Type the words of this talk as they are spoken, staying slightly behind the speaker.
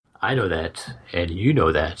I know that, and you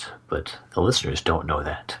know that, but the listeners don't know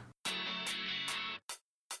that.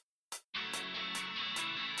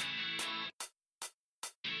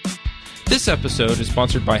 This episode is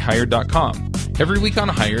sponsored by Hired.com. Every week on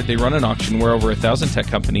Hired, they run an auction where over 1,000 tech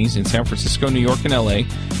companies in San Francisco, New York, and LA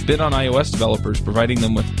bid on iOS developers, providing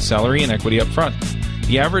them with salary and equity up front.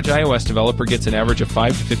 The average iOS developer gets an average of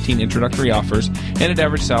 5 to 15 introductory offers and an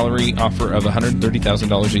average salary offer of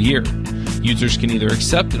 $130,000 a year. Users can either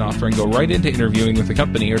accept an offer and go right into interviewing with the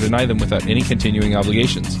company or deny them without any continuing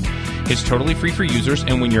obligations. It's totally free for users,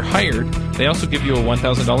 and when you're hired, they also give you a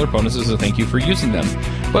 $1,000 bonus as a thank you for using them.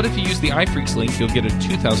 But if you use the iFreaks link, you'll get a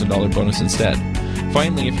 $2,000 bonus instead.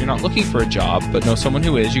 Finally, if you're not looking for a job, but know someone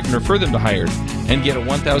who is, you can refer them to Hired and get a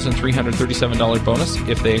 $1,337 bonus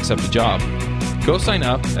if they accept a job. Go sign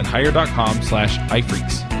up at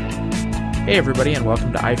hire.com/iFreaks. Hey everybody, and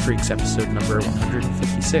welcome to iFreaks episode number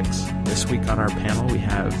 156. This week on our panel we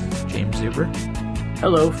have James Zuber.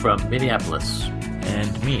 Hello from Minneapolis.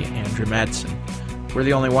 And me, Andrew Madsen. We're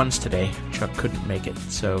the only ones today. Chuck couldn't make it.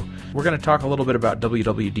 So we're going to talk a little bit about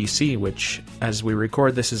WWDC, which, as we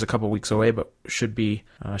record, this is a couple weeks away, but should be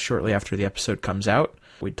shortly after the episode comes out.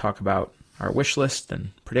 We'd talk about our wish list and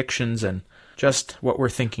predictions and just what we're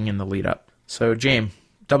thinking in the lead up. So, James,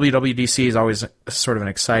 WWDC is always sort of an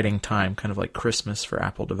exciting time, kind of like Christmas for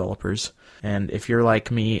Apple developers. And if you're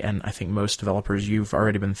like me, and I think most developers, you've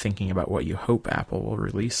already been thinking about what you hope Apple will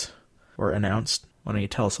release or announce. Why don't you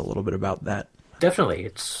tell us a little bit about that? Definitely.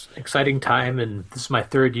 It's an exciting time, and this is my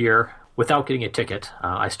third year without getting a ticket.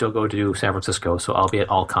 I still go to San Francisco, so I'll be at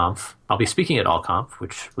AllConf. I'll be speaking at AllConf,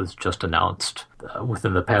 which was just announced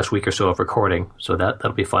within the past week or so of recording, so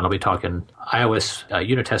that'll be fun. I'll be talking iOS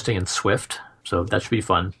unit testing in Swift, so that should be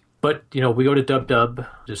fun. But, we go to WW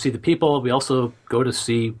to see the people. We also go to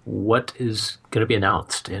see what is going to be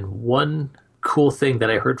announced. And one cool thing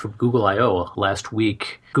that I heard from Google I.O. last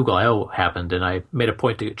week, Google I.O. happened, and I made a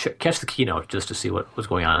point to catch the keynote just to see what was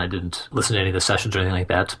going on. I didn't listen to any of the sessions or anything like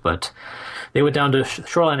that, but they went down to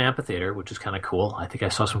Shoreline Amphitheater, which is kind of cool. I think I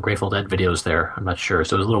saw some Grateful Dead videos there. I'm not sure.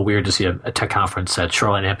 So it was a little weird to see a tech conference at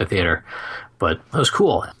Shoreline Amphitheater, but it was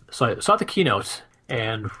cool. So I saw the keynote,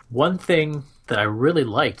 and one thing that I really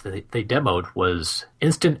liked that they demoed was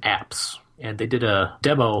instant apps. And they did a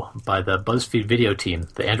demo by the BuzzFeed video team,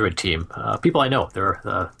 the Android team. People I know. They're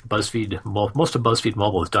BuzzFeed. Most of BuzzFeed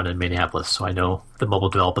Mobile is done in Minneapolis, so I know the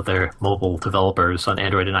mobile developers on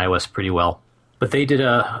Android and iOS pretty well. But they did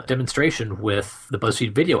a demonstration with the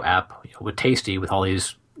BuzzFeed video app, with Tasty, with all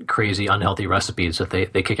these crazy, unhealthy recipes that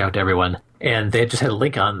they kick out to everyone. And they just had a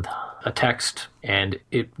link on a text, and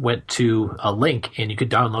it went to a link, and you could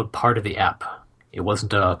download part of the app. It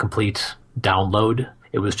wasn't a complete download.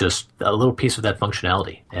 It was just a little piece of that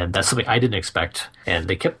functionality, and that's something I didn't expect. And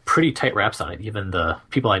they kept pretty tight wraps on it. Even the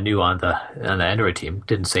people I knew on the Android team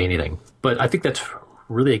didn't say anything. But I think that's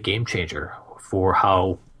really a game changer for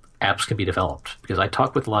how apps can be developed. Because I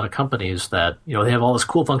talk with a lot of companies that, they have all this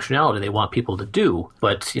cool functionality they want people to do,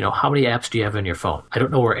 but, how many apps do you have in your phone? I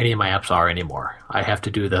don't know where any of my apps are anymore. I have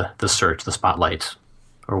to do the search, the spotlight,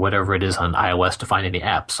 or whatever it is on iOS to find any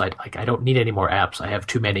apps. I don't need any more apps. I have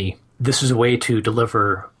too many. This is a way to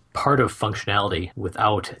deliver part of functionality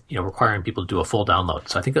without, requiring people to do a full download.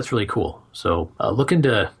 So I think that's really cool. So look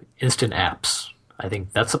into instant apps. I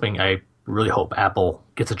think that's something I really hope Apple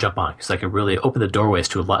gets a jump on, because I could really open the doorways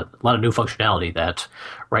to a lot of new functionality that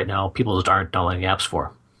right now people just aren't downloading apps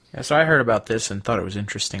for. Yeah, so I heard about this and thought it was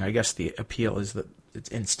interesting. I guess the appeal is that it's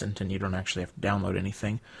instant and you don't actually have to download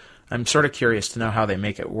anything. I'm sort of curious to know how they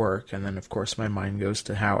make it work, and then, of course, my mind goes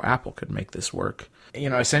to how Apple could make this work.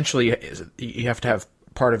 Essentially, you have to have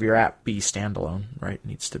part of your app be standalone, right? It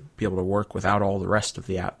needs to be able to work without all the rest of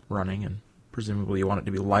the app running, and presumably you want it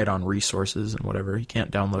to be light on resources and whatever. You can't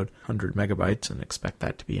download 100 megabytes and expect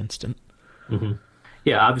that to be instant. Mm-hmm.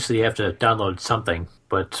 Yeah, obviously you have to download something,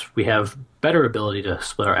 but we have better ability to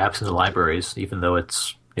split our apps into libraries, even though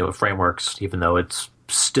it's, frameworks, even though it's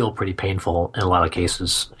still pretty painful in a lot of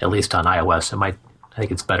cases, at least on iOS. I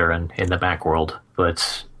think it's better in the Mac world.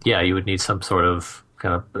 But yeah, you would need some sort of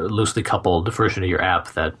kind of loosely coupled version of your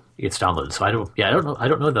app that gets downloaded. So I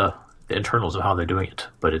don't know the internals of how they're doing it,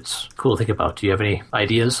 but it's cool to think about. Do you have any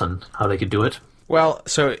ideas on how they could do it? Well,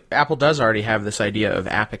 so Apple does already have this idea of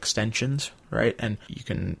app extensions, right? And you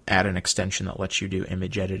can add an extension that lets you do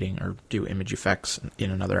image editing or do image effects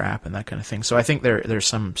in another app and that kind of thing. So I think there's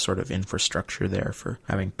some sort of infrastructure there for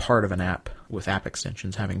having part of an app with app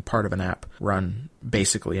extensions, having part of an app run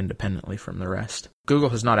basically independently from the rest. Google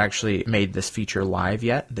has not actually made this feature live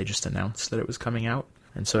yet. They just announced that it was coming out.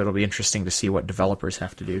 And so it'll be interesting to see what developers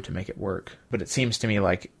have to do to make it work. But it seems to me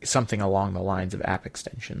like something along the lines of app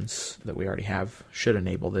extensions that we already have should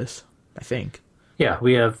enable this, I think. Yeah,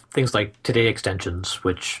 we have things like Today extensions,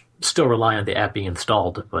 which still rely on the app being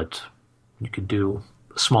installed, but you could do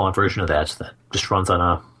a smaller version of that just runs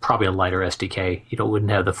on probably a lighter SDK. You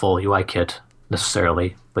wouldn't have the full UI kit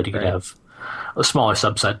necessarily, but you could have a smaller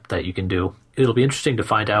subset that you can do. It'll be interesting to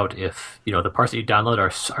find out if the parts that you download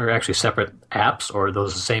are actually separate apps, or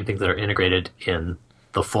those are the same things that are integrated in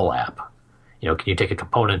the full app. Can you take a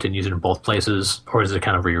component and use it in both places, or is it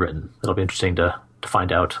kind of rewritten? It'll be interesting to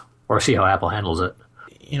find out, or see how Apple handles it.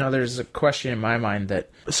 There's a question in my mind that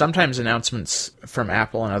sometimes announcements from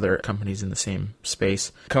Apple and other companies in the same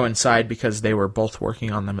space coincide because they were both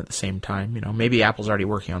working on them at the same time. Maybe Apple's already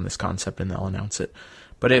working on this concept and they'll announce it.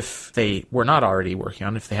 But if they were not already working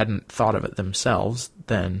on it, if they hadn't thought of it themselves,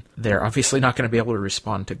 then they're obviously not going to be able to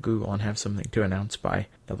respond to Google and have something to announce by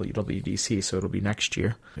WWDC, so it'll be next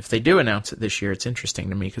year. If they do announce it this year, it's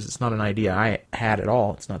interesting to me because it's not an idea I had at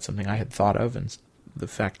all. It's not something I had thought of, and the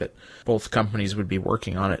fact that both companies would be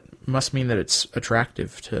working on it must mean that it's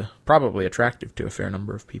probably attractive to a fair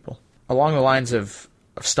number of people. Along the lines of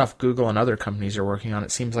stuff Google and other companies are working on,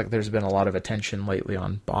 it seems like there's been a lot of attention lately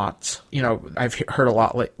on bots. I've heard a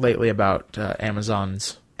lot lately about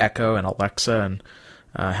Amazon's Echo and Alexa and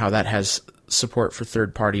how that has support for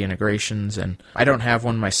third-party integrations. And I don't have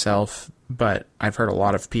one myself, but I've heard a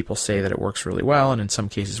lot of people say that it works really well and in some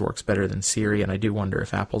cases works better than Siri, and I do wonder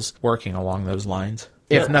if Apple's working along those lines.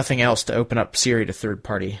 If nothing else, to open up Siri to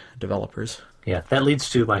third-party developers. Yeah, that leads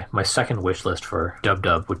to my second wish list for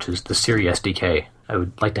WW, which is the Siri SDK. I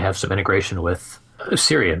would like to have some integration with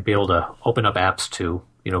Siri and be able to open up apps to,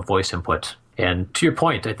 voice input. And to your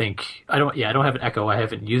point, I think, I don't have an Echo, I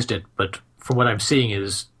haven't used it, but from what I'm seeing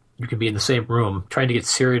is you can be in the same room trying to get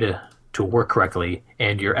Siri to work correctly,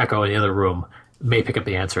 and your Echo in the other room may pick up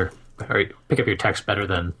the answer, or pick up your text better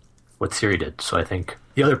than what Siri did. So I think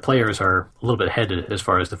the other players are a little bit ahead as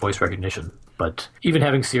far as the voice recognition. But even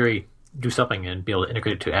having Siri do something and be able to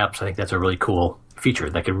integrate it to apps, I think that's a really cool feature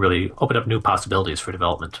that could really open up new possibilities for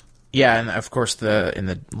development. Yeah, and of course, in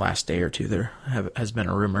the last day or two, there has been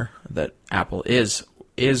a rumor that Apple is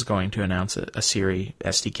going to announce a Siri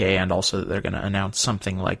SDK, and also that they're going to announce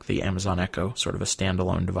something like the Amazon Echo, sort of a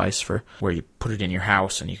standalone device for where you put it in your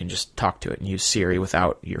house and you can just talk to it and use Siri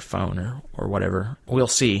without your phone or whatever. We'll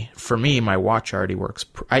see. For me, my watch already works.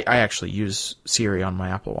 I actually use Siri on my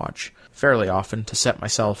Apple Watch fairly often to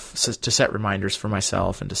set reminders for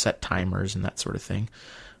myself and to set timers and that sort of thing,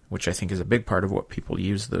 which I think is a big part of what people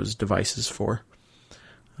use those devices for.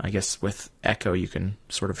 I guess with Echo you can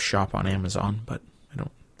sort of shop on Amazon, but I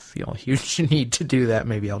don't feel a huge need to do that.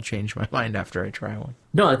 Maybe I'll change my mind after I try one.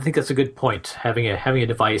 No, I think that's a good point. Having a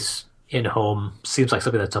device in home seems like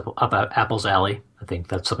something that's up Apple's alley. I think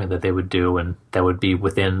that's something that they would do, and that would be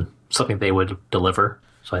within something they would deliver.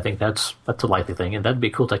 So I think that's a likely thing, and that'd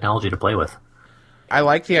be cool technology to play with. I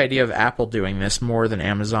like the idea of Apple doing this more than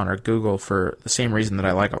Amazon or Google for the same reason that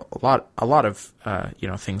I like a lot of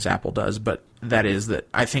things Apple does, but that is that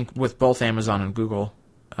I think with both Amazon and Google,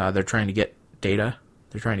 they're trying to get data.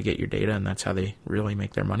 They're trying to get your data, and that's how they really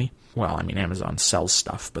make their money. Well, I mean, Amazon sells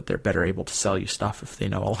stuff, but they're better able to sell you stuff if they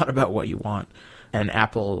know a lot about what you want. And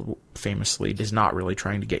Apple famously is not really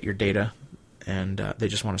trying to get your data, and they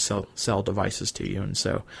just want to sell devices to you. And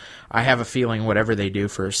so I have a feeling whatever they do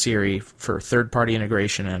for Siri, for third-party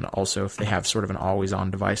integration, and also if they have sort of an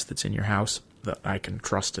always-on device that's in your house, that I can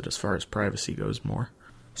trust it as far as privacy goes more.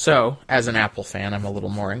 So, as an Apple fan, I'm a little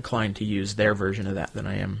more inclined to use their version of that than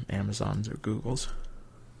I am Amazon's or Google's.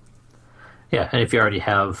 Yeah, and if you already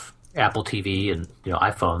have Apple TV and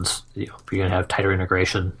iPhones, you're going to have tighter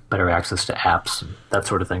integration, better access to apps, and that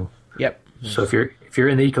sort of thing. Yep. So if you're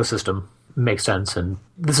in the ecosystem, it makes sense. And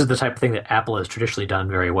this is the type of thing that Apple has traditionally done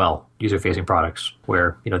very well, user-facing products,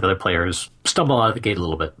 where the other players stumble out of the gate a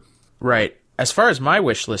little bit. Right. As far as my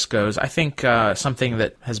wish list goes, I think something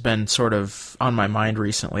that has been sort of on my mind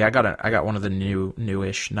recently. I got one of the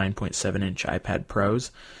newish 9.7-inch iPad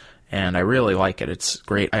Pros, and I really like it. It's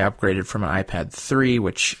great. I upgraded from an iPad 3,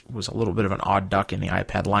 which was a little bit of an odd duck in the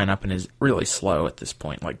iPad lineup and is really slow at this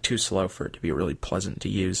point, like too slow for it to be really pleasant to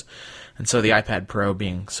use. And so the iPad Pro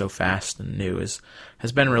being so fast and new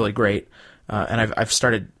has been really great. And I've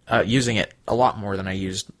started using it a lot more than I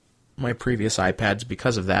used my previous iPads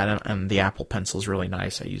because of that, and the Apple Pencil is really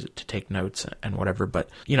nice. I use it to take notes and whatever. But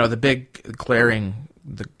the big glaring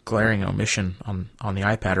omission on the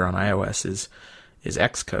iPad or on iOS is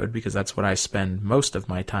Xcode, because that's what I spend most of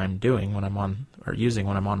my time doing when I'm on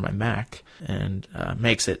my Mac, and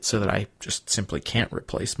makes it so that I just simply can't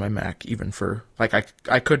replace my Mac, even for, like,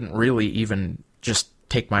 I couldn't really even just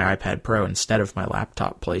take my iPad Pro instead of my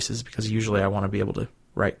laptop places, because usually I want to be able to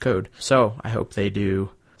write code. So I hope they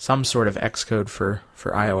do some sort of Xcode for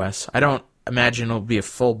iOS. I don't imagine it'll be a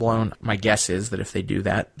full-blown, my guess is that if they do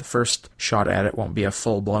that, the first shot at it won't be a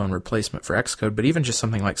full-blown replacement for Xcode, but even just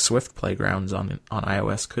something like Swift Playgrounds on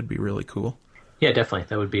iOS could be really cool. Yeah, definitely.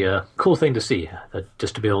 That would be a cool thing to see,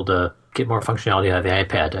 just to be able to get more functionality out of the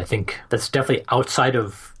iPad. I think that's definitely outside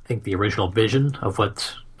of, I think, the original vision of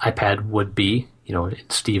what iPad would be, in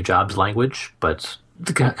Steve Jobs' language, but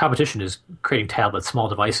the competition is creating tablets, small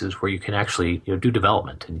devices where you can actually do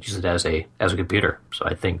development and use it as a computer. So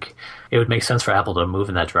I think it would make sense for Apple to move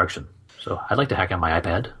in that direction. So I'd like to hack on my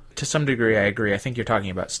iPad. To some degree, I agree. I think you're talking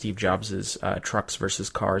about Steve Jobs' trucks versus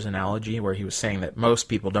cars analogy, where he was saying that most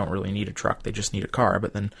people don't really need a truck, they just need a car,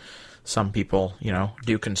 but then some people,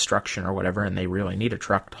 do construction or whatever, and they really need a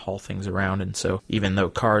truck to haul things around. And so even though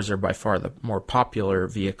cars are by far the more popular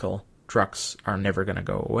vehicle, trucks are never going to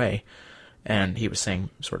go away. And he was saying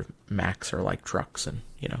sort of Macs are like trucks, and,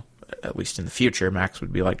 at least in the future, Macs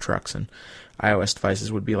would be like trucks and iOS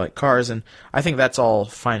devices would be like cars. And I think that's all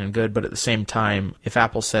fine and good, but at the same time, if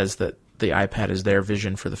Apple says that the iPad is their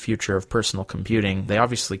vision for the future of personal computing, they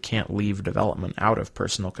obviously can't leave development out of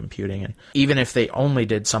personal computing. And even if they only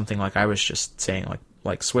did something like I was just saying,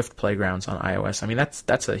 like Swift Playgrounds on iOS, I mean,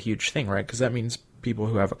 that's a huge thing, right? Because that means people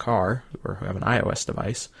who have a car or who have an iOS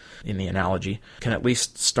device, in the analogy, can at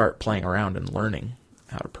least start playing around and learning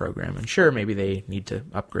how to program. And sure, maybe they need to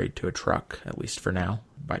upgrade to a truck, at least for now.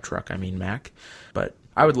 By truck, I mean Mac. But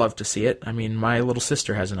I would love to see it. I mean, my little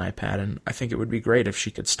sister has an iPad, and I think it would be great if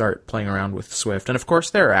she could start playing around with Swift. And of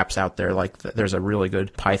course, there are apps out there, like there's a really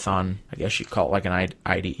good Python, I guess you'd call it like an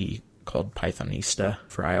IDE called Pythonista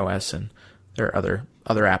for iOS, and there are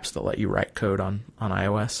other apps that let you write code on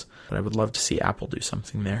iOS. But I would love to see Apple do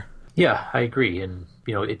something there. Yeah, I agree. And,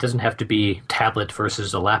 it doesn't have to be tablet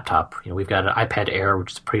versus a laptop. We've got an iPad Air,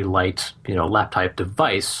 which is a pretty light, laptop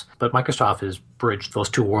device. But Microsoft has bridged those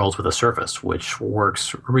two worlds with a Surface, which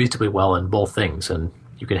works reasonably well in both things. And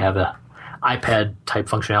you can have a iPad-type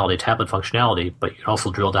functionality, tablet functionality, but you can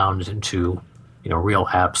also drill down into, real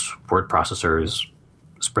apps, word processors,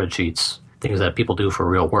 spreadsheets, things that people do for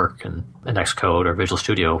real work, and Xcode or Visual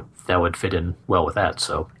Studio, that would fit in well with that.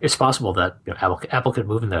 So it's possible that Apple could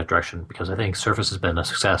move in that direction, because I think Surface has been a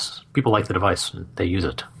success. People like the device, and they use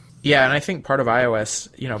it. Yeah, and I think part of iOS,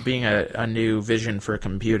 being a new vision for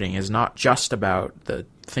computing is not just about the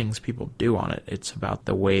things people do on it. It's about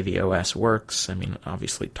the way the OS works. I mean,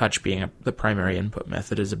 obviously, touch being the primary input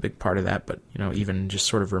method is a big part of that, but, even just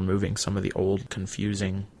sort of removing some of the old,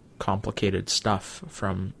 confusing, complicated stuff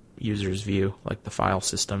from user's view, like the file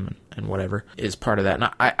system and whatever, is part of that. And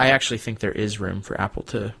I actually think there is room for Apple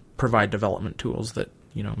to provide development tools that,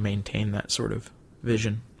 maintain that sort of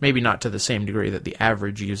vision. Maybe not to the same degree that the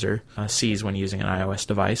average user sees when using an iOS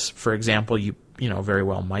device. For example, you very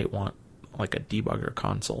well might want like a debugger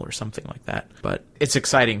console or something like that. But it's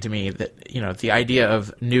exciting to me that, the idea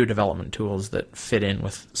of new development tools that fit in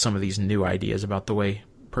with some of these new ideas about the way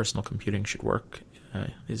personal computing should work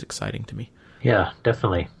is exciting to me. Yeah,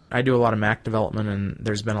 definitely. I do a lot of Mac development, and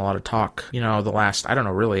there's been a lot of talk, the last,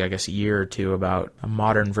 I guess a year or two, about a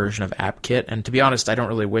modern version of AppKit. And to be honest, I don't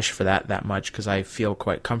really wish for that much, because I feel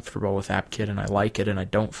quite comfortable with AppKit, and I like it, and I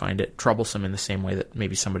don't find it troublesome in the same way that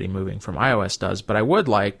maybe somebody moving from iOS does. But I would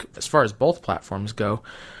like, as far as both platforms go,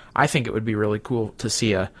 I think it would be really cool to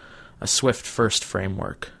see a Swift-first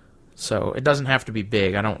framework. So it doesn't have to be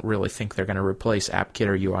big. I don't really think they're going to replace AppKit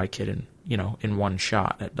or UIKit in one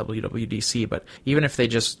shot at WWDC, but even if they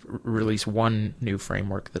just release one new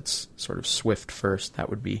framework that's sort of Swift first, that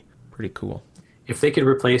would be pretty cool. If they could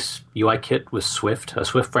replace UIKit with Swift, a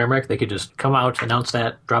Swift framework, they could just come out, announce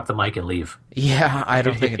that, drop the mic, and leave. Yeah, I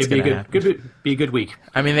don't think it's going to happen. It'd be a good week.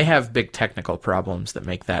 I mean, they have big technical problems that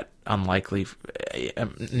make that unlikely,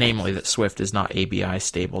 namely that Swift is not ABI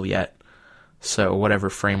stable yet. So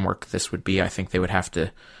whatever framework this would be, I think they would have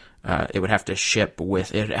to it would have to ship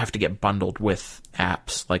with, it would have to get bundled with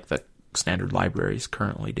apps like the standard libraries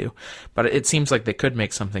currently do. But it seems like they could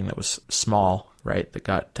make something that was small, right, that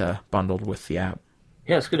got bundled with the app.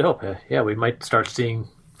 Yeah, it's good to hope. Yeah, we might start seeing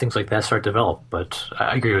things like that start to develop, but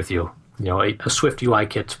I agree with you. A Swift UI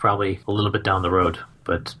kit's probably a little bit down the road,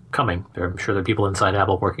 but coming. I'm sure there are people inside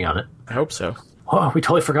Apple working on it. I hope so. Oh, we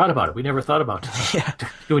totally forgot about it. We never thought about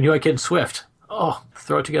doing UI kit in Swift. Oh,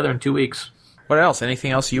 throw it together in 2 weeks. What else?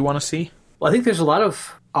 Anything else you want to see? Well, I think there's a lot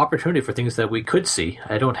of opportunity for things that we could see.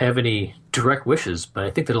 I don't have any direct wishes, but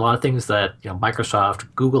I think that a lot of things that Microsoft,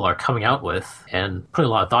 Google are coming out with and putting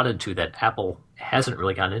a lot of thought into that Apple hasn't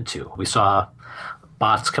really gotten into. We saw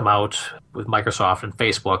bots come out with Microsoft and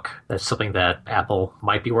Facebook. That's something that Apple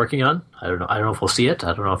might be working on. I don't know if we'll see it.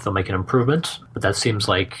 I don't know if they'll make an improvement, but that seems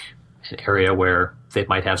like an area where they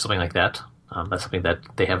might have something like that. That's something that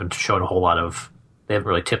they haven't shown a whole lot of. They haven't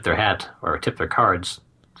really tipped their hat or tipped their cards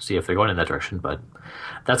to see if they're going in that direction, but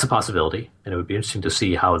that's a possibility, and it would be interesting to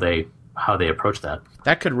see how they approach that.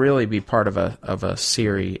 That could really be part of a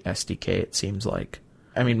Siri SDK, it seems like.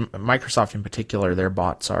 I mean, Microsoft in particular, their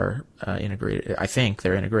bots are integrated. I think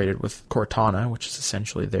they're integrated with Cortana, which is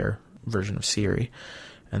essentially their version of Siri,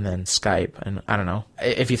 and then Skype. And I don't know.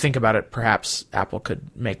 If you think about it, perhaps Apple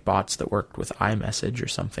could make bots that worked with iMessage or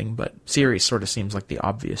something, but Siri sort of seems like the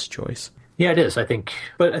obvious choice. Yeah, it is, I think.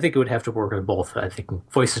 But I think it would have to work on both. I think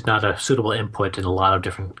voice is not a suitable input in a lot of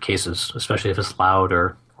different cases, especially if it's loud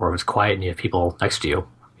or if it's quiet and you have people next to you.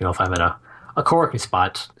 If I'm in a co-working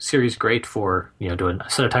spot, Siri's great for, doing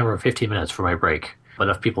set a timer for 15 minutes for my break. But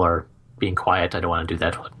if people are being quiet, I don't want to do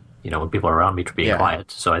that when people are around me being quiet.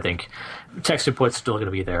 So I think text input's still going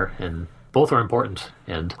to be there, and both are important.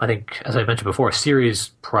 And I think, as I mentioned before, Siri's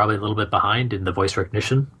probably a little bit behind in the voice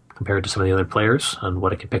recognition compared to some of the other players on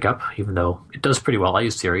what it can pick up, even though it does pretty well. I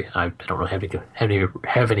use Siri. I don't really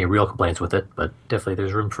have any real complaints with it, but definitely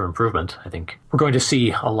there's room for improvement. I think we're going to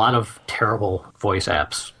see a lot of terrible voice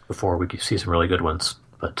apps before we see some really good ones.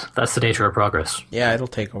 But that's the nature of progress. Yeah, it'll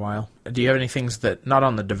take a while. Do you have any things that, not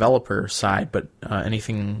on the developer side, but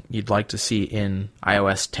anything you'd like to see in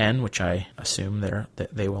iOS 10, which I assume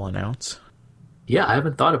that they will announce? Yeah, I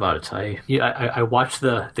haven't thought about it. I watched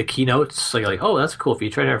the keynotes, so you're like, oh, that's a cool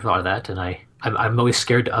feature. I never thought of that, and I'm always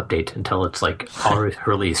scared to update until it's already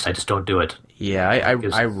released. I just don't do it. Yeah,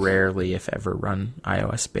 I rarely, if ever, run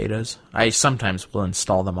iOS betas. I sometimes will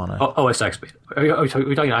install them on a OS X beta. Are you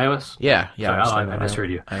talking iOS? Yeah. Sorry, I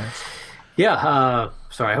misheard you. iOS. Yeah,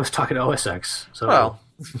 sorry, I was talking OS X. So well,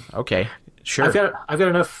 okay, sure. I've got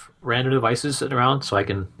enough random devices sitting around so I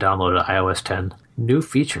can download an iOS 10. New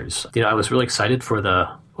features. I was really excited for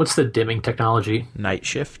what's the dimming technology? Night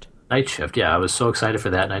shift. Night shift, yeah. I was so excited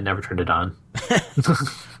for that, and I never turned it on.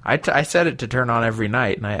 I set it to turn on every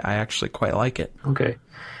night, and I actually quite like it. Okay.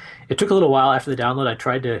 It took a little while after the download. I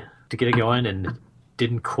tried to get it going, and it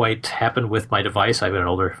didn't quite happen with my device. I have an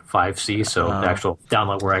older 5C, so the actual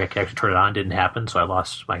download where I could actually turn it on didn't happen, so I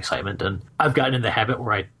lost my excitement. And I've gotten in the habit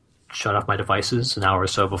where I shut off my devices an hour or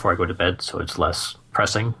so before I go to bed, so it's less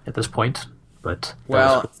pressing at this point. But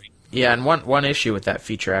yeah, and one issue with that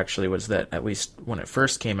feature actually was that, at least when it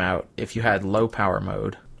first came out, if you had low power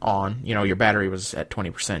mode on, your battery was at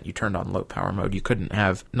 20%, you turned on low power mode, you couldn't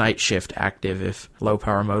have night shift active if low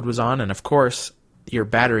power mode was on, and of course, your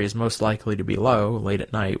battery is most likely to be low late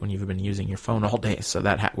at night when you've been using your phone all day, so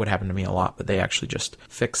that would happen to me a lot, but they actually just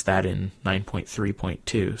fixed that in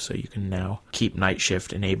 9.3.2, so you can now keep night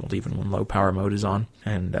shift enabled even when low power mode is on,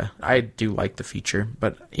 and I do like the feature,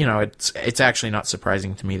 but, it's actually not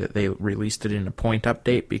surprising to me that they released it in a point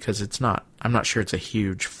update, because I'm not sure it's a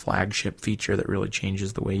huge flagship feature that really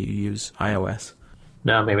changes the way you use iOS.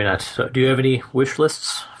 No, maybe not. So do you have any wish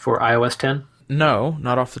lists for iOS 10? No,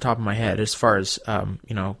 not off the top of my head as far as,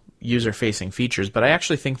 user-facing features, but I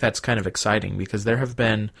actually think that's kind of exciting because there have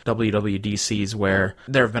been WWDCs where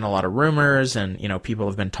there have been a lot of rumors and, people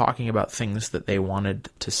have been talking about things that they wanted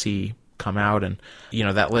to see come out, and,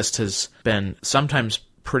 that list has been sometimes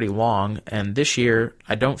pretty long, and this year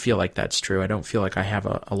I don't feel like that's true. I don't feel like I have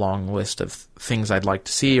a long list of things I'd like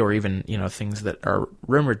to see or even, things that are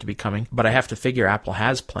rumored to be coming, but I have to figure Apple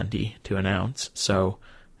has plenty to announce, so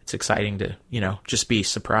it's exciting to, just be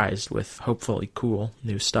surprised with hopefully cool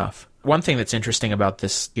new stuff. One thing that's interesting about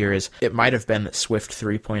this year is it might have been that Swift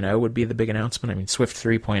 3.0 would be the big announcement. I mean, Swift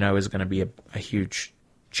 3.0 is going to be a huge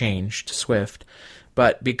change to Swift.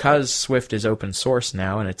 But because Swift is open source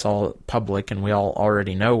now and it's all public and we all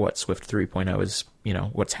already know what Swift 3.0 is,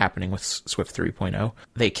 what's happening with Swift 3.0,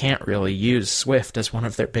 they can't really use Swift as one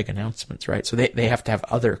of their big announcements, right? So they have to have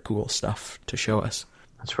other cool stuff to show us.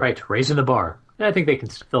 That's right, raising the bar. And I think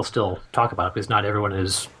they'll still talk about it because not everyone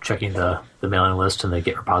is checking the mailing list and the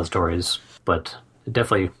Git repositories, but it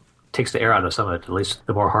definitely takes the air out of some of it, at least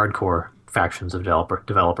the more hardcore factions of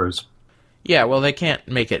developers. Yeah, well, they can't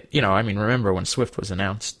make it, remember when Swift was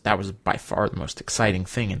announced, that was by far the most exciting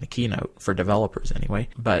thing in the keynote, for developers anyway.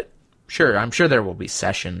 But sure, I'm sure there will be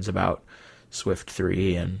sessions about Swift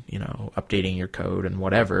 3 and, updating your code and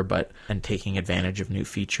whatever, and taking advantage of new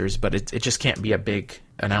features. But it just can't be a big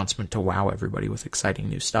announcement to wow everybody with exciting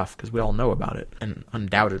new stuff, because we all know about it. And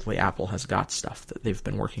undoubtedly Apple has got stuff that they've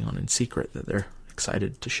been working on in secret that they're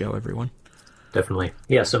excited to show everyone. Definitely.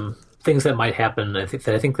 Yeah, some things that might happen, I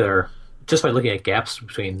think they're, just by looking at gaps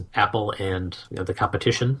between Apple and the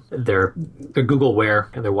competition, their Google Wear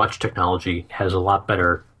and their watch technology has a lot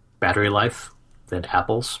better battery life than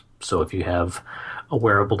Apple's. So if you have a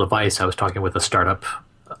wearable device, I was talking with a startup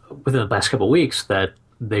within the last couple of weeks that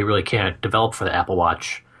they really can't develop for the Apple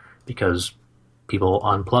Watch because people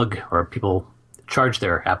unplug or people charge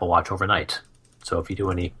their Apple Watch overnight. So if you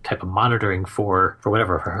do any type of monitoring for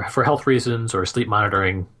whatever, for health reasons or sleep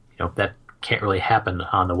monitoring, that can't really happen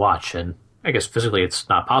on the watch. And I guess physically it's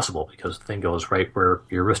not possible because the thing goes right where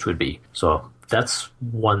your wrist would be. So that's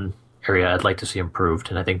one area I'd like to see improved,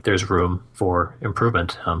 and I think there's room for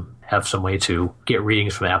improvement. Have some way to get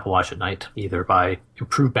readings from the Apple Watch at night, either by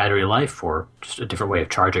improved battery life or just a different way of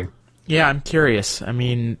charging. Yeah, I'm curious. I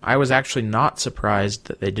mean, I was actually not surprised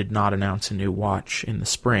that they did not announce a new watch in the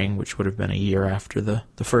spring, which would have been a year after the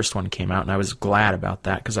first one came out, and I was glad about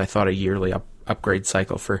that because I thought a yearly upgrade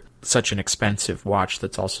cycle for such an expensive watch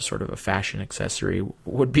that's also sort of a fashion accessory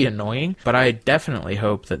would be annoying. But I definitely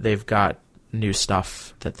hope that they've got new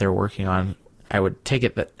stuff that they're working on. I would take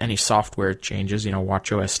it that any software changes,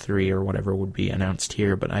 WatchOS 3 or whatever would be announced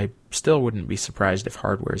here, but I still wouldn't be surprised if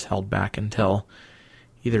hardware is held back until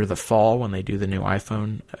either the fall when they do the new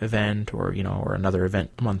iPhone event or another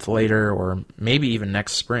event a month later, or maybe even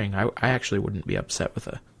next spring. I actually wouldn't be upset with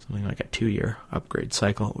something like a 2-year upgrade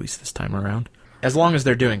cycle, at least this time around. As long as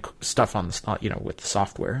they're doing stuff on the, with the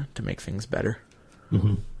software to make things better.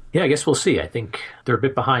 Mm-hmm. Yeah, I guess we'll see. I think they're a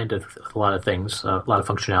bit behind a lot of things, a lot of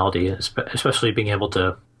functionality, especially being able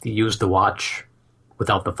to use the watch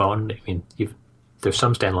without the phone. I mean, there's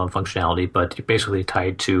some standalone functionality, but you're basically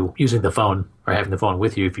tied to using the phone or having the phone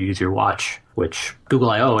with you if you use your watch, which Google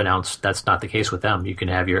I/O announced that's not the case with them. You can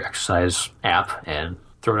have your exercise app and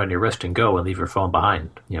throw it on your wrist and go and leave your phone behind.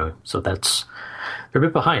 So they're a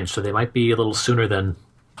bit behind, so they might be a little sooner than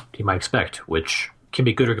you might expect, which can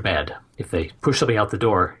be good or bad. If they push something out the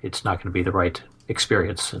door, it's not going to be the right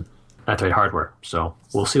experience and not the right hardware. So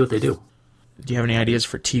we'll see what they do. Do you have any ideas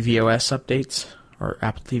for tvOS updates or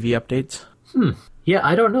Apple TV updates? Yeah,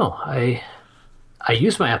 I don't know. I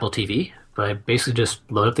use my Apple TV, but I basically just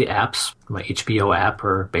load up the apps, my HBO app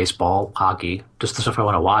or baseball, hockey, just the stuff I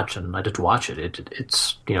want to watch, and I just watch it.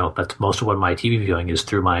 It's that's most of what my TV viewing is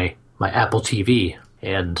through my Apple TV.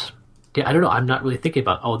 And yeah, I don't know. I'm not really thinking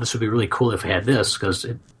about, this would be really cool if I had this, because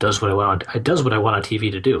it does what I want. It does what I want on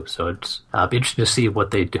TV to do. So it's be interesting to see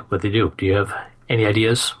what they do. Do you have any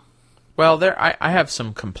ideas? Well, I have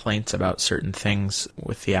some complaints about certain things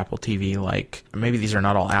with the Apple TV. Like, maybe these are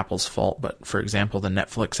not all Apple's fault, but for example, the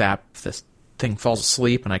Netflix app, if this thing falls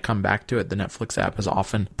asleep and I come back to it, the Netflix app has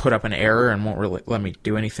often put up an error and won't really let me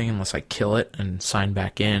do anything unless I kill it and sign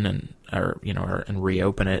back in and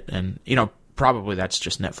reopen it. And probably that's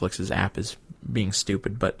just Netflix's app is being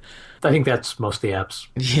stupid, but I think that's most of the apps.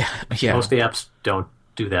 Yeah. Most of the apps don't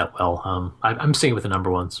do that well. I'm seeing it with the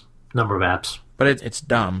number of apps. But it's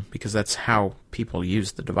dumb because that's how people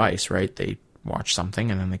use the device, right? They watch something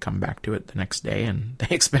and then they come back to it the next day and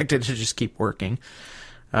they expect it to just keep working.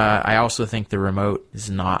 I also think the remote is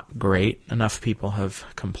not great. Enough people have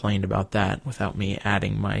complained about that without me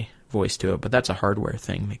adding my voice to it, but that's a hardware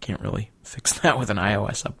thing. They can't really fix that with an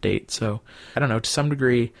iOS update. So I don't know, to some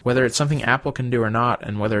degree, whether it's something Apple can do or not,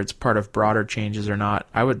 and whether it's part of broader changes or not,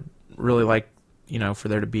 I would really like, for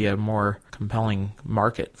there to be a more compelling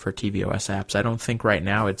market for tvOS apps. I don't think right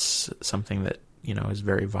now it's something that, is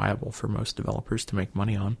very viable for most developers to make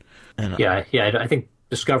money on. And I think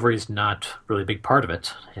discovery is not really a big part of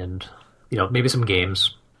it. And, maybe some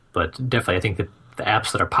games, but definitely I think that the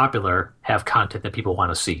apps that are popular have content that people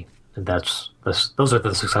want to see. And those are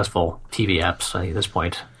the successful TV apps at this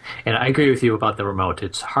point. And I agree with you about the remote.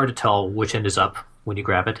 It's hard to tell which end is up when you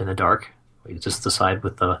grab it in the dark. You just decide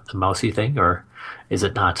with the mousey thing, or is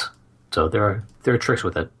it not? So there are tricks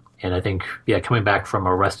with it. And I think, coming back from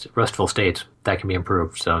a restful state, that can be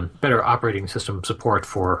improved. So better operating system support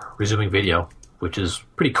for resuming video, which is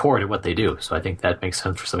pretty core to what they do. So I think that makes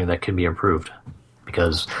sense for something that can be improved.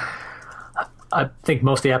 Because I think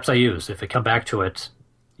most of the apps I use, if I come back to it,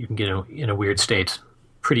 you can get in a weird state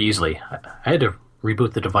pretty easily. I had to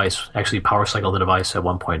reboot the device, actually power cycle the device at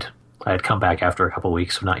one point. I had come back after a couple of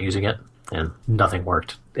weeks of not using it, and nothing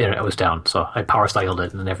worked. It was down, so I power cycled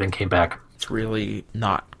it, and then everything came back. It's really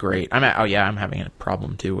not great. I'm having a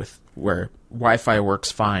problem too with where Wi-Fi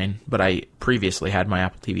works fine, but I previously had my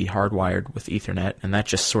Apple TV hardwired with Ethernet, and that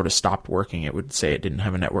just sort of stopped working. It would say it didn't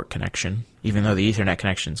have a network connection. Even though the Ethernet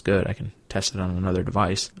connection's good, I can test it on another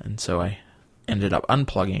device, and so I ended up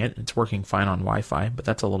unplugging it. It's working fine on Wi-Fi, but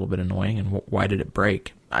that's a little bit annoying, and why did it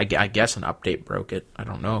break? I guess an update broke it. I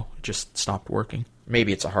don't know. It just stopped working.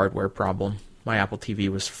 Maybe it's a hardware problem. My Apple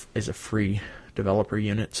TV is a free developer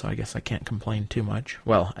unit, so I guess I can't complain too much.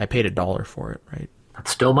 Well, I paid $1 for it, right?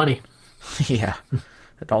 That's still money. Yeah,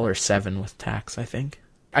 $1.07 with tax, I think.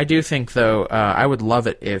 I do think, though, I would love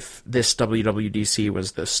it if this WWDC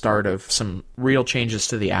was the start of some real changes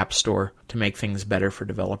to the App Store to make things better for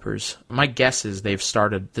developers. My guess is they've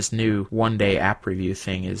started this new one-day app review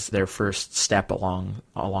thing is their first step along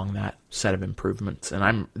that set of improvements,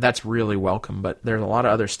 and that's really welcome. But there's a lot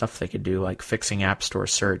of other stuff they could do, like fixing App Store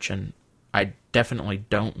search, and I definitely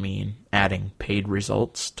don't mean adding paid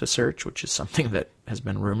results to search, which is something that has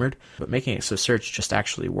been rumored, but making it so search just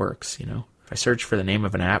actually works, you know? If I search for the name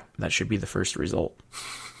of an app, that should be the first result,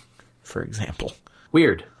 for example.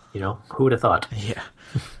 Weird, you know? Who would have thought? Yeah.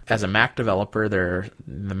 As a Mac developer, the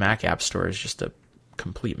Mac App Store is just a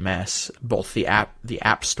complete mess. Both the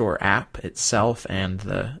App Store app itself and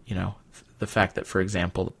the fact that, for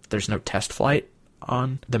example, there's no test flight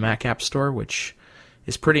on the Mac App Store, which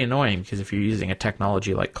is pretty annoying because if you're using a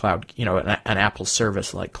technology like an Apple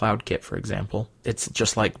service like CloudKit, for example, it's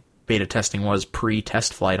just like beta testing was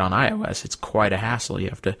pre-test flight on iOS. It's quite a hassle. You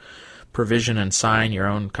have to provision and sign your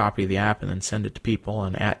own copy of the app and then send it to people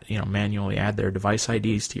and manually add their device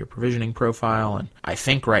IDs to your provisioning profile. And I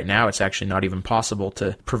think right now it's actually not even possible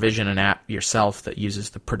to provision an app yourself that uses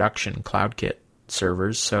the production CloudKit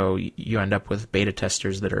servers, so you end up with beta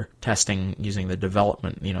testers that are testing using the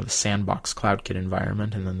development, the sandbox CloudKit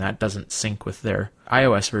environment, and then that doesn't sync with their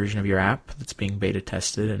iOS version of your app that's being beta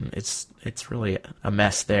tested, and it's really a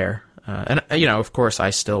mess there. Of course, I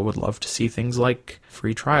still would love to see things like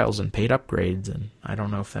free trials and paid upgrades, and I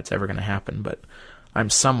don't know if that's ever going to happen, but I'm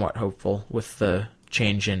somewhat hopeful with the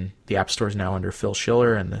change in the App Stores now under Phil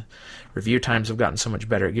Schiller, and the review times have gotten so much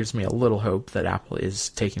better. It gives me a little hope that Apple is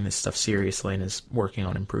taking this stuff seriously and is working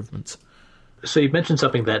on improvements. So you mentioned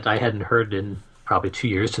something that I hadn't heard in probably 2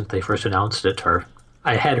 years since they first announced it, or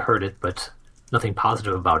I had heard it, but nothing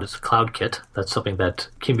positive about it. It's CloudKit. That's something that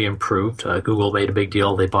can be improved. Google made a big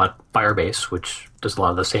deal. They bought Firebase, which does a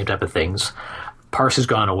lot of the same type of things. Parse has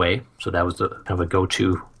gone away, so that was kind of a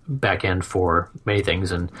go-to backend for many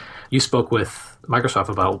things. And you spoke with Microsoft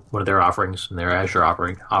about one of their offerings and their Azure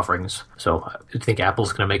offerings. So I think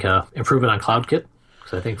Apple's going to make an improvement on CloudKit.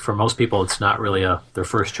 Because I think for most people, it's not really their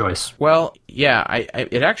first choice. Well, yeah,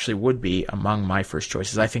 it actually would be among my first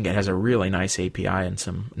choices. I think it has a really nice API and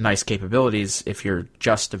some nice capabilities if you're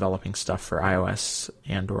just developing stuff for iOS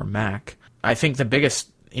and or Mac. I think the biggest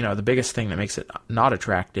thing that makes it not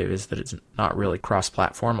attractive is that it's not really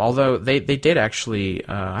cross-platform. Although they did actually,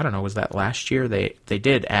 I don't know, was that last year? They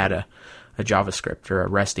did add a JavaScript or a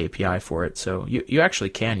REST API for it. So you actually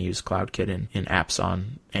can use CloudKit in apps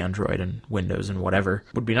on Android and Windows and whatever.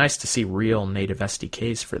 Would be nice to see real native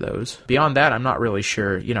SDKs for those. Beyond that, I'm not really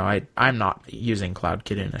sure. I'm not using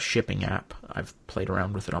CloudKit in a shipping app. I've played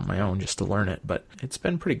around with it on my own just to learn it, but it's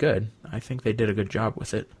been pretty good. I think they did a good job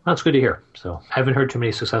with it. That's good to hear. So I haven't heard too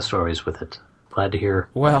many success stories with it. Glad to hear.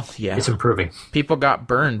 Well, yeah. It's improving. People got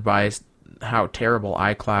burned by how terrible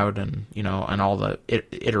iCloud and all the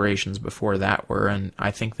iterations before that were, and I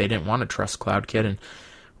think they didn't want to trust CloudKit, and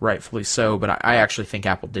rightfully so, but I actually think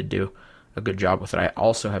Apple did do a good job with it. I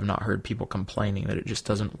also have not heard people complaining that it just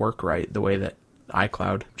doesn't work right the way that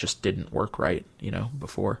iCloud just didn't work right,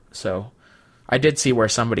 before. So I did see where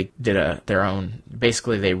somebody did their own,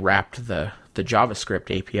 basically they wrapped the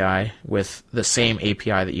JavaScript API with the same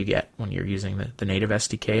API that you get when you're using the native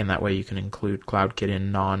SDK, and that way you can include CloudKit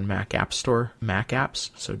in non-Mac App Store Mac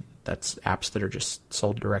apps. So that's apps that are just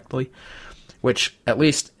sold directly, which at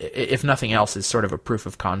least, if nothing else, is sort of a proof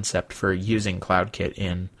of concept for using CloudKit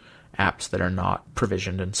in apps that are not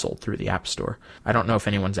provisioned and sold through the App Store. I don't know if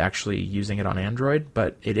anyone's actually using it on Android,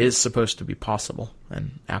 but it is supposed to be possible,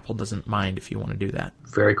 and Apple doesn't mind if you want to do that.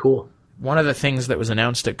 Very cool. One of the things that was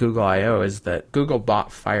announced at Google I/O is that Google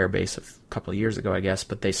bought Firebase a couple of years ago, I guess,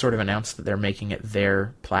 but they sort of announced that they're making it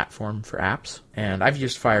their platform for apps. And I've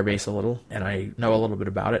used Firebase a little, and I know a little bit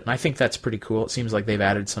about it, and I think that's pretty cool. It seems like they've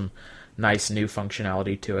added some nice new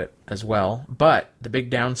functionality to it as well. But the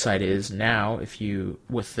big downside is now,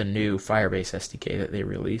 with the new Firebase SDK that they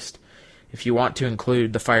released, if you want to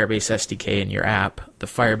include the Firebase SDK in your app, the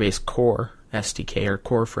Firebase Core SDK or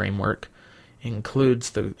Core framework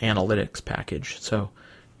includes the analytics package. So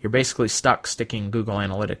you're basically stuck sticking Google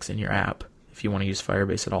Analytics in your app if you want to use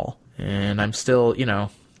Firebase at all. And I'm still,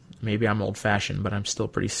 maybe I'm old-fashioned, but I'm still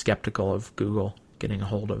pretty skeptical of Google getting a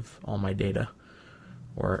hold of all my data,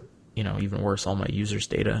 or, even worse, all my users'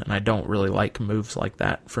 data. And I don't really like moves like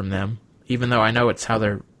that from them, even though I know it's how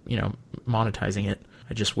they're, monetizing it.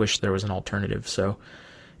 I just wish there was an alternative. So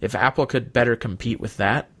if Apple could better compete with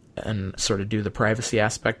that and sort of do the privacy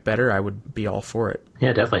aspect better, I would be all for it.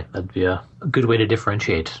 Yeah, definitely. That'd be a good way to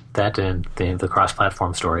differentiate that and the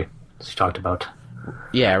cross-platform story, as you talked about.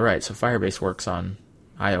 Yeah, right. So Firebase works on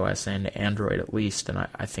iOS and Android at least, and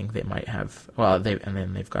I think they might have,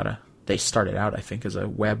 they started out, I think, as a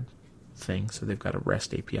web thing, so they've got a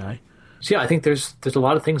REST API. So yeah, I think there's a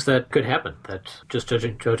lot of things that could happen, that just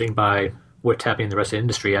judging by what's happening in the rest of the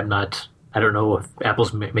industry, I don't know if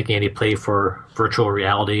Apple's making any play for virtual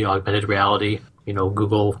reality, augmented reality.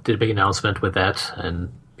 Google did a big announcement with that,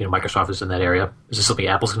 and Microsoft is in that area. Is this something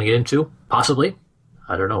Apple's going to get into? Possibly.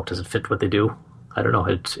 I don't know. Does it fit what they do? I don't know.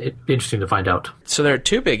 It'd be interesting to find out. So there are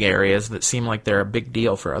two big areas that seem like they're a big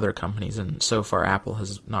deal for other companies, and so far Apple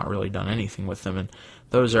has not really done anything with them. And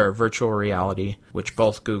those are virtual reality, which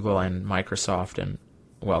both Google, Microsoft, and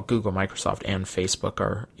Facebook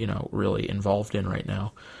are, really involved in right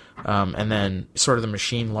now. And then sort of the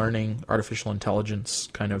machine learning, artificial intelligence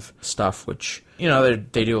kind of stuff, which,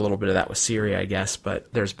 they do a little bit of that with Siri, I guess,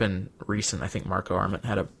 but there's been I think Marco Arment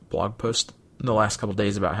had a blog post in the last couple of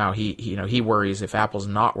days about how he worries if Apple's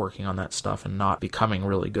not working on that stuff and not becoming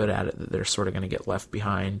really good at it, that they're sort of going to get left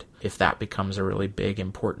behind if that becomes a really big,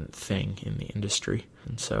 important thing in the industry.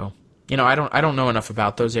 And so, I don't know enough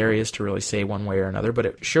about those areas to really say one way or another, but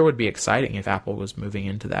it sure would be exciting if Apple was moving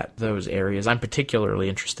into those areas. I'm particularly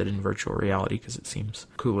interested in virtual reality because it seems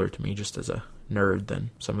cooler to me just as a nerd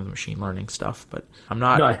than some of the machine learning stuff. But I'm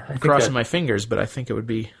not crossing my fingers, but I think it would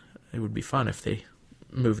be fun if they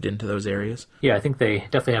moved into those areas. Yeah, I think they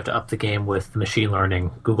definitely have to up the game with the machine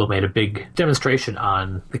learning. Google made a big demonstration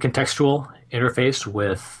on the contextual interface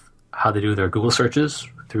with how they do their Google searches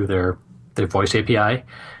through their voice API.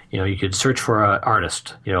 You could search for an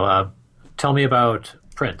artist. Tell me about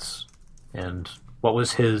Prince, and what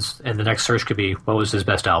was his, and the next search could be, what was his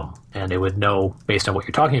best album? And it would know, based on what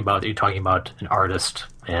you're talking about, that you're talking about an artist,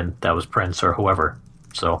 and that was Prince or whoever.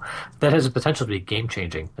 So that has the potential to be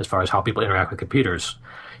game-changing as far as how people interact with computers.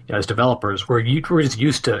 As developers, we're just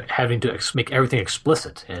used to having to make everything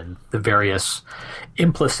explicit, and the various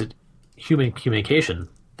implicit human communication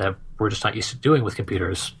that we're just not used to doing with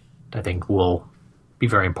computers, I think, will be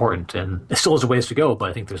very important. And it still has a ways to go, but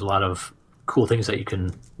I think there's a lot of cool things that you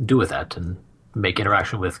can do with that and make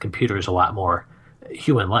interaction with computers a lot more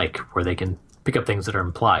human-like, where they can pick up things that are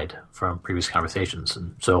implied from previous conversations.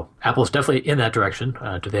 And so Apple's definitely in that direction.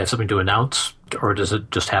 Do they have something to announce, or does it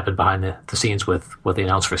just happen behind the scenes with what they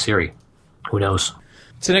announced for Siri? Who knows?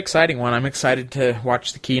 It's an exciting one. I'm excited to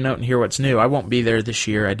watch the keynote and hear what's new. I won't be there this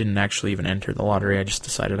year. I didn't actually even enter the lottery. I just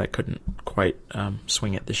decided I couldn't quite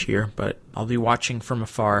swing it this year. But I'll be watching from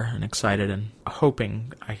afar and excited and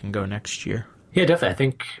hoping I can go next year. Yeah, definitely. I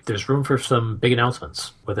think there's room for some big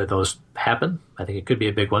announcements. Whether those happen, I think it could be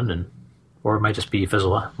a big one, or it might just be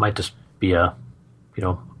fizzle. It might just be a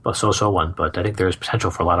so-so one. But I think there's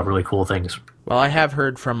potential for a lot of really cool things. Well, I have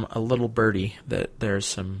heard from a little birdie that there's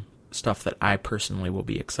some stuff that I personally will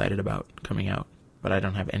be excited about coming out, but I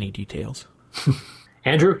don't have any details.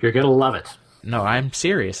 Andrew, you're going to love it. No, I'm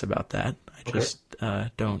serious about that. I just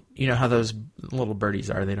don't... You know how those little birdies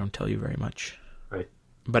are. They don't tell you very much. Right.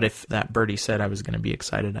 But if that birdie said I was going to be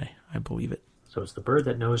excited, I believe it. So it's the bird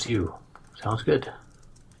that knows you. Sounds good.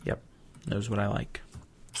 Yep. Knows what I like.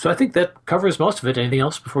 So I think that covers most of it. Anything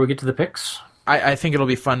else before we get to the picks? I think it'll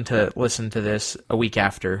be fun to listen to this a week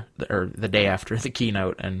after, or the day after the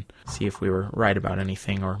keynote, and see if we were right about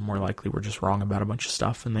anything, or more likely we're just wrong about a bunch of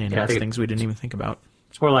stuff, and they announced things we didn't even think about.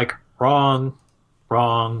 It's more like wrong,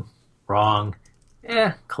 close,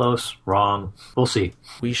 wrong. We'll see.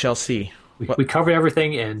 We shall see. We covered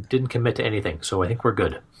everything and didn't commit to anything, so I think we're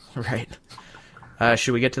good. Right.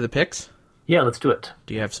 Should we get to the picks? Yeah, let's do it.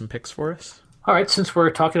 Do you have some picks for us? All right, since we're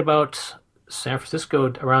talking about San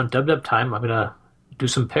Francisco around WW time, I'm going to do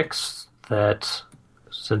some picks that,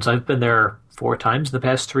 since I've been there 4 times in the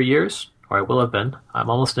past 3 years, or I will have been, I'm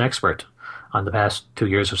almost an expert on the past 2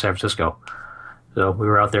 years of San Francisco. So we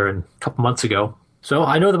were out there a couple months ago. So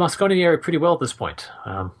I know the Moscone area pretty well at this point,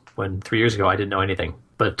 when 3 years ago I didn't know anything.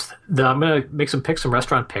 But I'm going to make some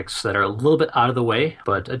restaurant picks that are a little bit out of the way,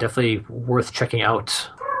 but definitely worth checking out.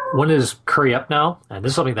 One is Curry Up Now, and this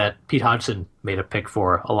is something that Pete Hodgson made a pick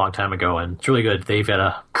for a long time ago, and it's really good. They've got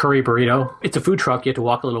a curry burrito. It's a food truck. You have to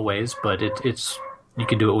walk a little ways, but it's you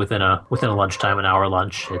can do it within a lunchtime, an hour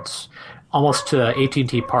lunch. It's almost to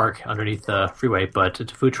AT&T Park underneath the freeway, but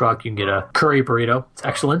it's a food truck. You can get a curry burrito. It's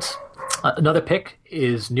excellent. Another pick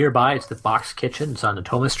is nearby. It's the Box Kitchen. It's on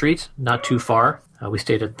Natoma Street, not too far. We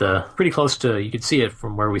stayed at pretty close to, you could see it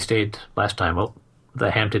from where we stayed last time. The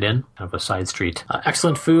Hampton Inn, kind of a side street.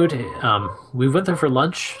 Excellent food. We went there for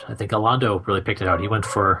lunch. I think Alando really picked it out. He went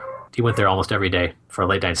there almost every day for a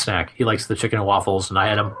late night snack. He likes the chicken and waffles, and I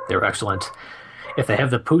had them. They were excellent. If they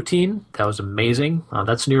have the poutine, that was amazing.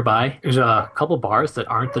 That's nearby. There's a couple bars that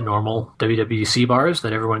aren't the normal WWDC bars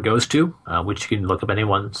that everyone goes to, which you can look up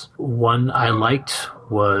anyone's. One I liked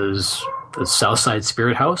was the Southside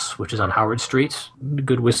Spirit House, which is on Howard Street.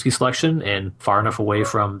 Good whiskey selection and far enough away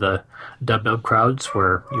from the dub crowds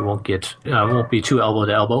where you won't be too elbow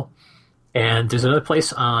to elbow. And there's another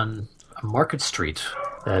place on Market Street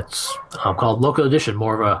that's called Local Edition,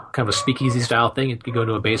 more of a kind of a speakeasy style thing. You can go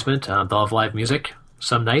to a basement. They'll have live music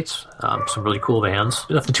some nights, some really cool bands.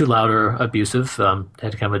 Nothing too loud or abusive. Had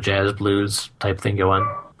kind of a jazz blues type thing going.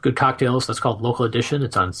 Good cocktails. That's called Local Edition.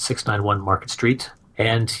 It's on 691 Market Street.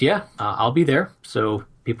 And yeah, I'll be there. So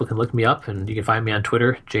people can look me up, and you can find me on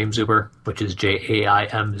Twitter, James Zuber, which is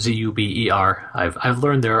JAIMZUBER. I've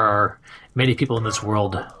learned there are many people in this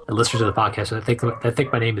world, listeners of the podcast, and I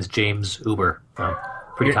think my name is James Uber.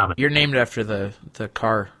 Pretty common. You're named after the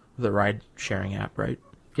ride sharing app, right?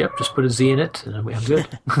 Yep, just put a Z in it, and I'm good.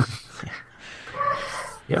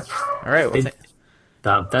 Yep. All right. Well,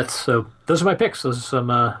 those are my picks. Those are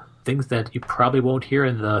some things that you probably won't hear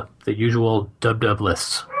in the usual dub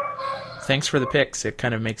lists. Thanks for the picks. It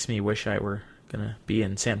kind of makes me wish I were going to be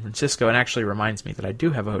in San Francisco, and actually reminds me that I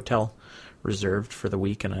do have a hotel reserved for the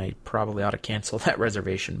week, and I probably ought to cancel that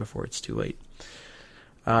reservation before it's too late.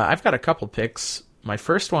 I've got a couple picks. My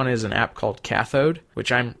first one is an app called Cathode,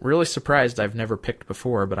 which I'm really surprised I've never picked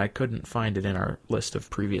before, but I couldn't find it in our list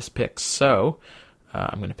of previous picks, so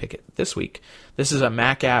I'm going to pick it this week. This is a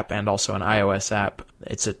Mac app and also an iOS app.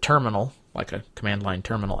 It's a terminal, like a command line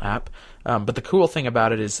terminal app, but the cool thing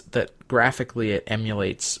about it is that graphically it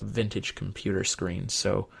emulates vintage computer screens,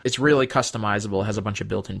 so it's really customizable. It has a bunch of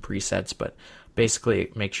built-in presets, but basically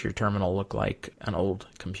it makes your terminal look like an old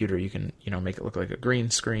computer. You can, make it look like a green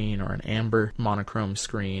screen or an amber monochrome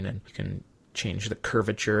screen, and you can change the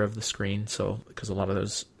curvature of the screen. So, because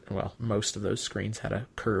most of those screens had a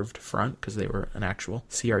curved front because they were an actual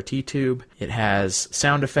CRT tube. It has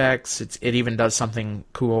sound effects. It even does something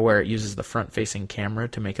cool where it uses the front-facing camera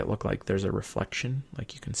to make it look like there's a reflection,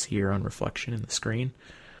 like you can see your own reflection in the screen.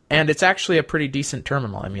 And it's actually a pretty decent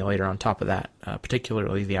terminal emulator on top of that.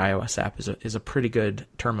 Particularly the iOS app is a pretty good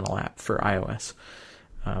terminal app for iOS.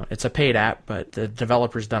 It's a paid app, but the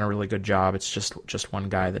developer's done a really good job. It's just one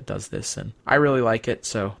guy that does this, and I really like it,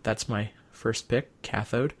 so that's my first pick,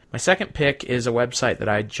 Cathode. My second pick is a website that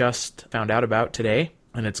I just found out about today,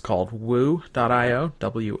 and it's called woo.io,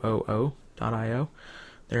 WOO.io.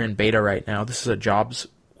 They're in beta right now. This is a jobs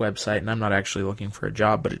website, and I'm not actually looking for a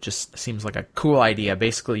job, but it just seems like a cool idea.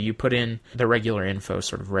 Basically, you put in the regular info,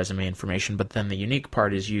 sort of resume information, but then the unique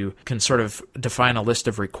part is you can sort of define a list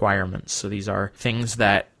of requirements. So these are things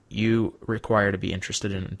that you require to be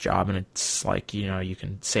interested in a job, and it's like, you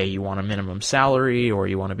can say you want a minimum salary, or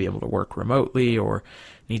you want to be able to work remotely, or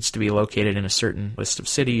needs to be located in a certain list of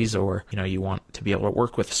cities, or you want to be able to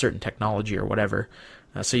work with certain technology or whatever.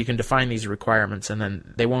 So you can define these requirements, and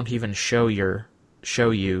then they won't even show you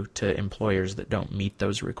to employers that don't meet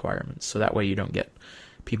those requirements. So that way you don't get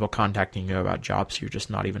people contacting you about jobs you're just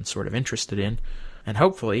not even sort of interested in. And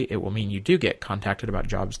hopefully it will mean you do get contacted about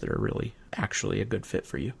jobs that are really actually a good fit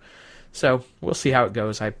for you. So we'll see how it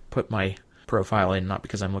goes. I put my profile in not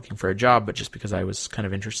because I'm looking for a job, but just because I was kind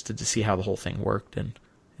of interested to see how the whole thing worked. And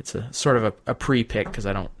it's a sort of a pre-pick because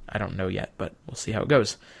I don't know yet, but we'll see how it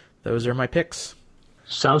goes. Those are my picks.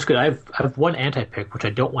 Sounds good. I have one anti-pick, which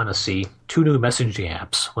I don't want to see. 2 new messaging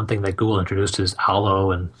apps. One thing that Google introduced is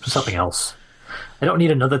Allo and something else. I don't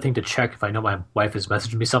need another thing to check if I know my wife has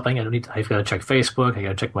messaged me something. I've got to check Facebook. I got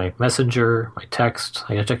to check my Messenger, my text.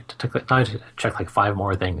 I got to check like 5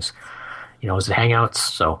 more things. Is it Hangouts?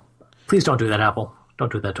 So please don't do that, Apple.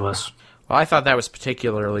 Don't do that to us. Well, I thought that was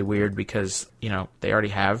particularly weird because, they already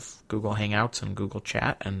have Google Hangouts and Google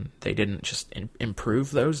Chat, and they didn't just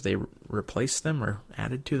improve those. They replaced them or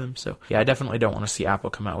added to them. So, yeah, I definitely don't want to see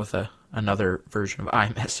Apple come out with another version of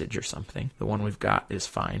iMessage or something. The one we've got is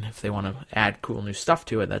fine. If they want to add cool new stuff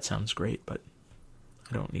to it, that sounds great, but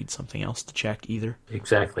I don't need something else to check either.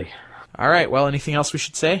 Exactly. All right, well, anything else we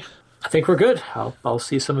should say? I think we're good. I'll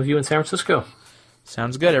see some of you in San Francisco.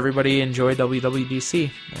 Sounds good. Everybody enjoy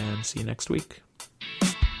WWDC, and see you next week.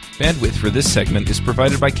 Bandwidth for this segment is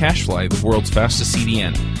provided by CacheFly, the world's fastest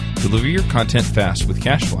CDN. Deliver your content fast with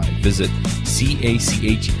CacheFly. Visit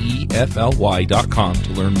CACHEFLY.com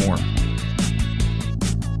to learn more.